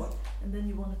don't know what, and then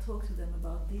you want to talk to them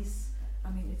about this. I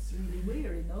mean, it's really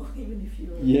weird, even if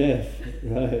you're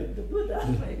the Buddha,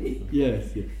 maybe.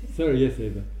 Sorry, yes,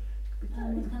 Eva.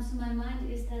 What comes to my mind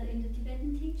is that in the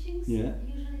Tibetan teachings,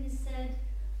 usually is said,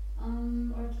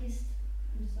 or at least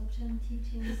in the Dzogchen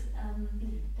teachings,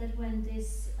 that when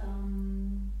this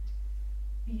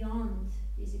beyond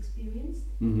is experienced,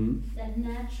 that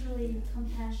naturally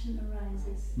compassion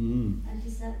arises and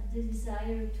the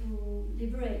desire to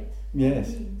liberate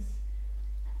beings,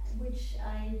 which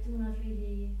I do not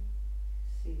really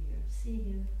see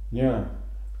here. Yeah,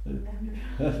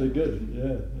 that's a good,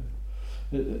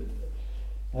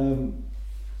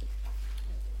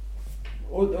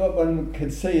 one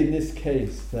could say in this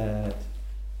case that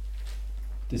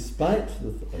despite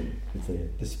the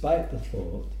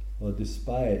thought, or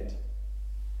despite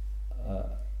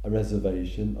a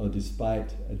reservation, or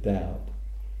despite a doubt,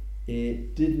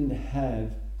 it didn't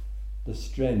have the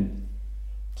strength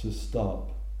to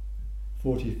stop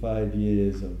 45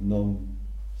 years of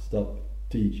non-stop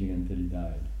teaching until he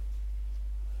died.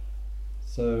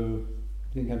 So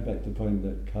I think I'm back to the point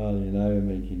that Carly and I were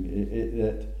making,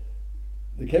 that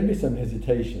there can be some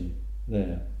hesitation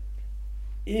there.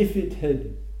 If it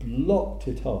had blocked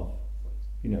it off,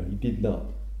 he did not,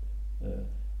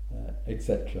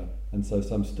 etc. And so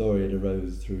some story had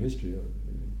arose through history, or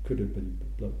could have been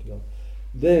blocked it off,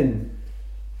 then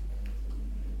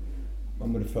I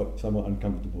would have felt somewhat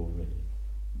uncomfortable, really.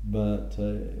 But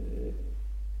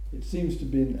it seems to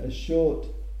have been a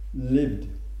short-lived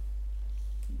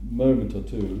moment or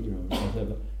two,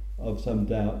 whatever, of some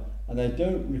doubt, and I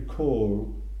don't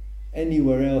recall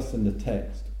anywhere else in the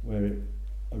text where it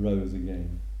arose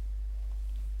again.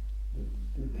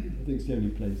 I think it's the only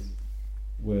place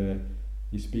where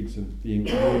he speaks of being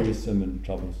wearisome and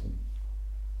troublesome,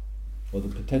 or the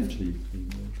potentially being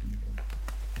wearisome.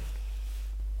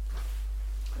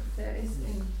 There is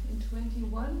in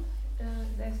 21,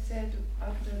 they said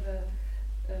after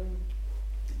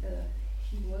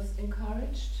he was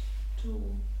encouraged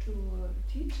to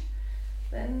teach,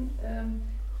 then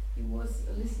he was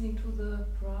listening to the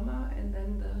Brahma, and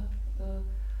then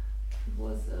he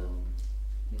was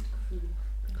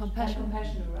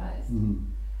compassion arise,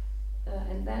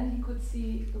 and then he could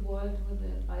see the world with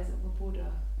the eyes of a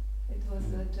Buddha. It was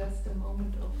just a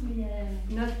moment of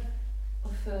not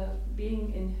of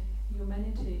being in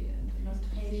humanity and not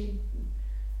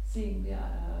seeing the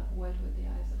world with the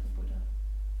eyes of a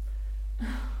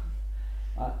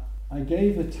Buddha. I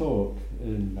gave a talk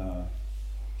a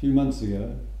few months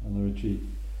ago on a retreat.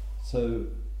 So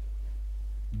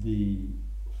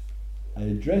I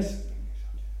addressed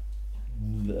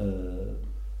the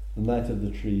night of the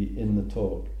tree in the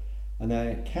talk, and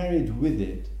I carried with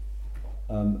it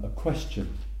a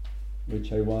question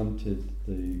which I wanted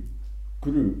the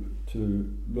group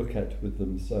to look at with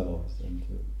themselves, and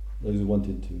to those who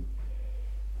wanted to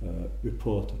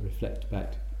report or reflect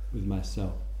back with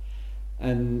myself.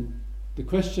 And the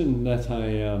question that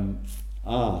I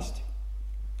asked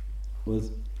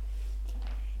was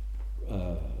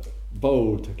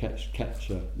bold to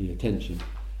capture the attention.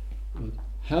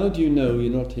 How do you know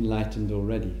you're not enlightened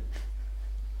already?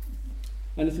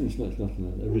 And I think it's not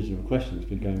an original question, it's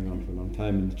been going on for a long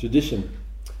time in the tradition.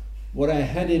 What I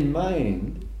had in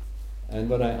mind, and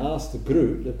what I asked the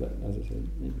group, as I said,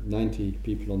 90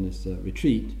 people on this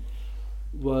retreat,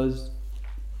 was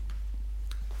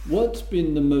what's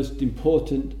been the most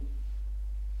important,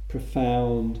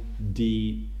 profound,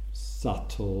 deep,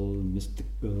 subtle,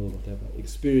 mystical, whatever,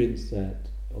 experiences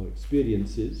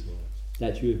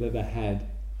that you've ever had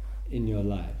in your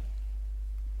life?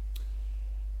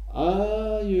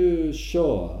 Are you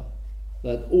sure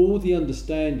that all the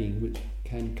understanding which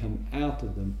can come out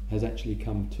of them has actually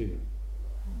come to you?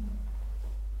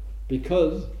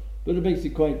 Because Buddha makes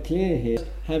it quite clear here,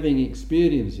 having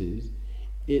experiences,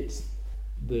 it's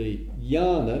the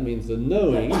jnana, means the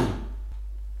knowing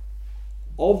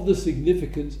of the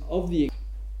significance of the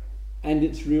and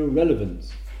its real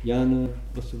relevance. Jnana,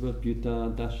 vasava,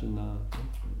 bhuta, dashana.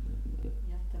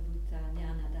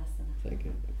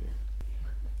 Okay.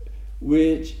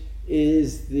 Which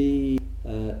is the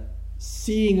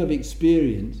seeing of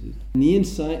experiences, and the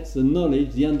insights, the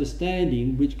knowledge, the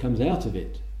understanding which comes out of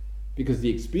it. Because the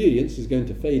experience is going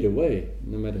to fade away,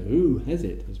 no matter who has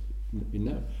it, as we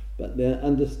know. But their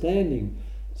understanding.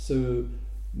 So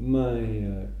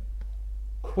my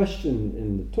question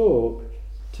in the talk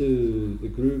to the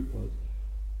group was,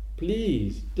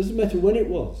 please, doesn't matter when it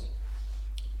was,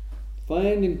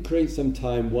 find and create some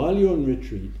time while you're on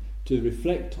retreat to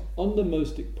reflect on the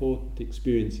most important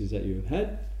experiences that you have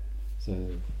had. So,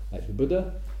 like the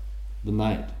Buddha, the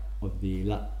night of the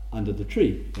under the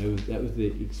tree. That was the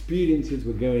experiences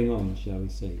were going on, shall we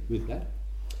say, with that.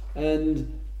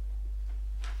 And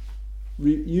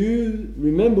you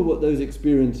remember what those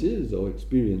experiences or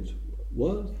experience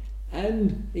was,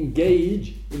 and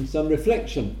engage in some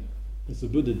reflection, as the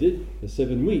Buddha did for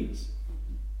 7 weeks,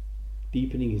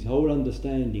 deepening his whole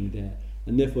understanding there.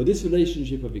 And therefore this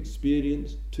relationship of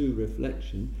experience to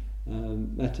reflection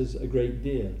matters a great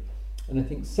deal. And I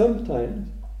think sometimes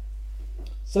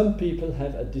some people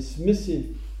have a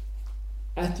dismissive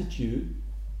attitude,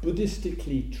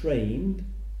 Buddhistically trained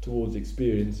towards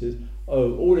experiences.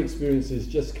 Oh, all experiences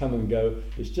just come and go,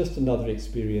 it's just another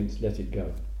experience, let it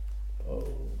go. Oh,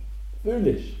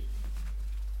 foolishness.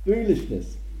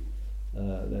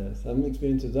 Some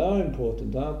experiences are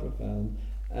important, are profound,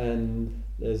 and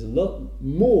there's a lot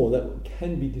more that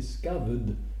can be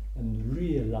discovered and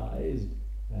realized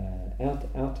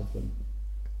out of them.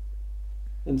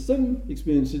 And some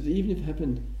experiences, even if it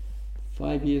happened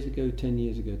 5 years ago, 10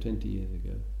 years ago, 20 years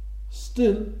ago,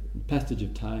 still, the passage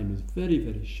of time is very,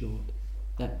 very short.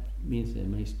 That means there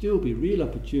may still be real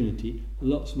opportunity,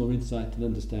 lots more insight and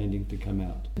understanding to come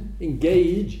out.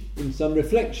 Engage in some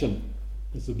reflection,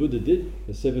 as the Buddha did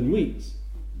for 7 weeks,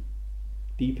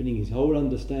 deepening his whole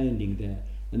understanding there.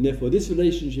 And therefore this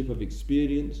relationship of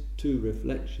experience to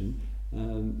reflection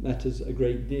matters a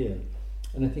great deal.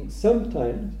 And I think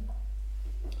sometimes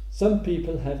some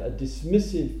people have a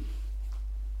dismissive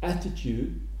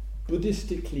attitude,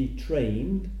 Buddhistically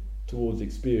trained towards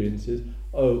experiences.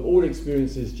 Oh, all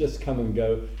experiences just come and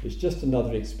go, it's just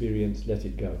another experience, let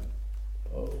it go.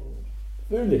 Oh,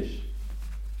 foolishness.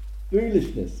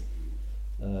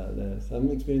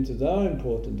 Some experiences are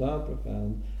important, are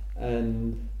profound,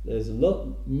 and there's a lot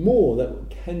more that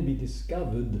can be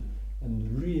discovered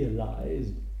and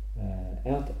realized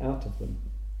out of them.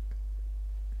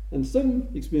 And some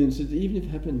experiences, even if it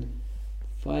happened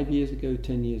 5 years ago,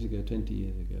 10 years ago, 20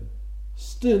 years ago,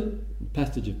 still, the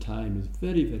passage of time is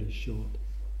very, very short.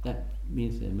 That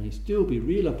means there may still be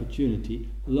real opportunity,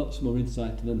 lots more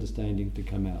insight and understanding to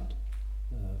come out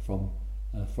from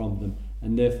them,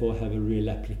 and therefore have a real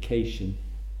application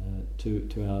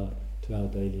to our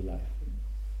daily life.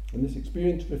 And this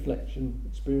experience reflection,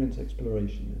 experience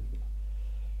exploration is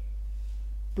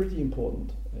pretty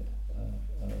important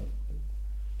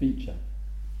feature.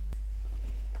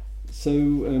 So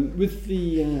with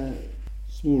the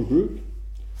small group,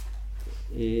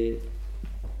 it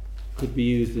could be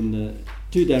used in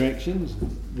 2 directions.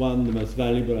 One, the most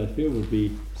valuable I feel, would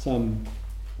be some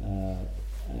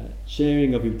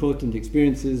sharing of important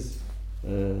experiences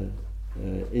in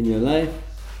your life.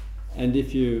 And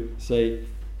if you say,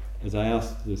 as I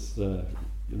asked this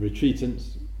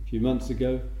retreatants a few months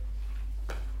ago,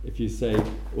 if you say,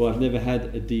 well, I've never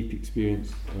had a deep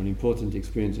experience or an important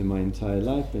experience in my entire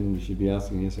life, then you should be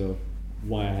asking yourself,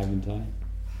 why haven't I?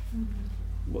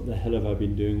 What the hell have I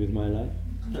been doing with my life?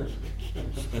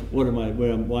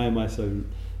 Why am I so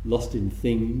lost in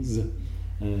things,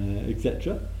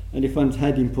 etc.? And if one's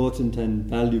had important and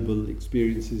valuable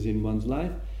experiences in one's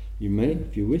life, you may,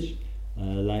 if you wish,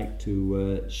 like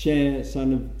to share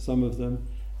some of them,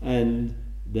 and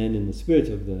then in the spirit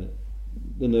of the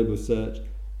Noble Search,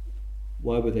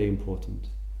 why were they important?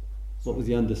 What was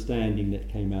the understanding that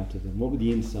came out of them? What were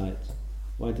the insights?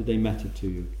 Why did they matter to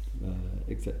you,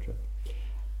 etc.?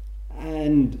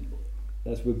 And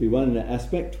that would be one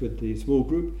aspect with the small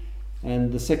group,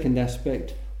 and the second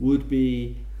aspect would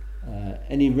be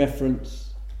any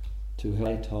reference to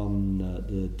light on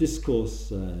the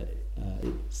discourse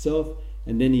itself,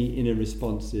 and any inner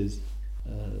responses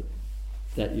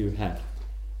that you have.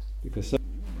 Because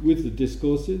with the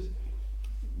discourses,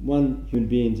 one human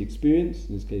being's experience,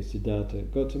 in this case Siddhartha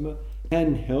Gautama,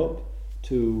 can help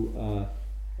to,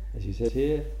 as he says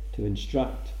here, to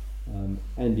instruct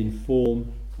and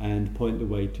inform and point the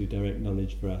way to direct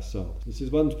knowledge for ourselves. This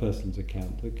is one person's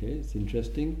account. Okay, it's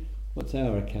interesting. What's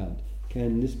our account?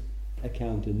 Can this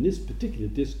account in this particular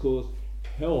discourse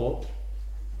help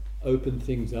open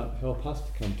things up, help us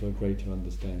to come to a greater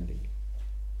understanding?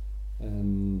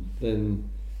 And then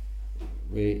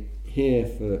we're here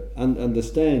for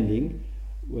understanding.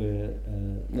 We're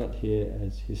not here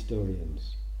as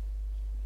historians.